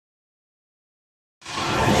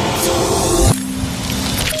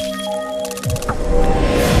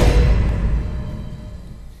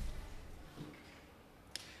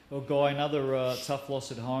Guy, another tough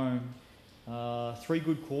loss at home. 3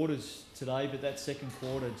 good quarters today, but that second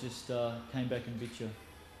quarter just came back and bit you.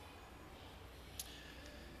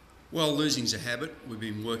 Well, losing's a habit. We've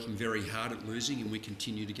been working very hard at losing, and we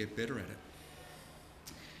continue to get better at it.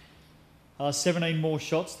 17 more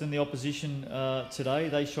shots than the opposition today.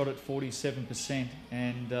 They shot at 47%,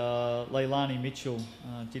 and Leilani Mitchell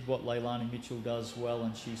did what Leilani Mitchell does well,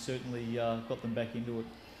 and she certainly got them back into it.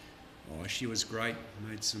 Oh, she was great.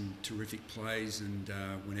 Made some terrific plays, and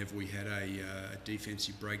whenever we had a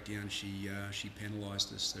defensive breakdown, she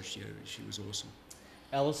penalised us. So she was awesome.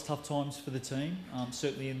 Alice, tough times for the team.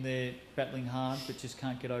 Certainly in there battling hard, but just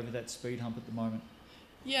can't get over that speed hump at the moment.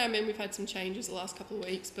 Yeah, I mean, we've had some changes the last couple of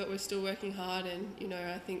weeks, but we're still working hard, and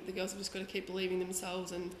I think the girls have just got to keep believing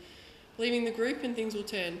themselves and believing the group, and things will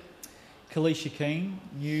turn. Kalisha Keane,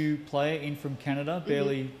 new player in from Canada,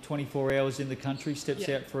 barely 24 hours in the country, steps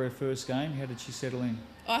out for her first game. How did she settle in?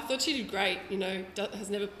 I thought she did great.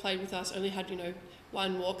 Has never played with us, only had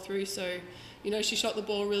one walkthrough, so she shot the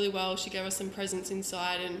ball really well. She gave us some presence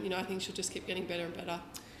inside, and I think she'll just keep getting better and better.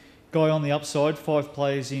 Guy, on the upside, 5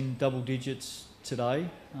 players in double digits today,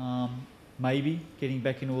 maybe getting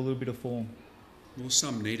back into a little bit of form. Well,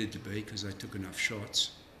 some needed to be because they took enough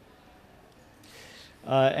shots.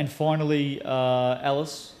 And finally,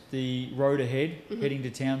 Alice, the road ahead, heading to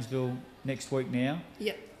Townsville next week now.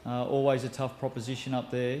 Yep. Always a tough proposition up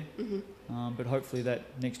there, but hopefully that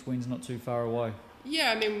next win's not too far away.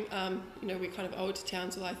 Yeah, I mean, we kind of owe it to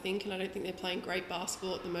Townsville, I think, and I don't think they're playing great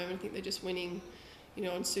basketball at the moment. I think they're just winning,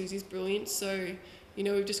 on Susie's brilliance. So,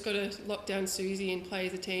 we've just got to lock down Susie and play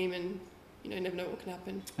as a team, and, never know what can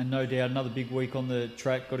happen. And no doubt, another big week on the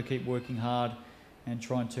track. Got to keep working hard and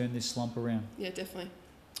try and turn this slump around. Yeah, definitely.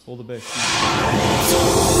 All the best.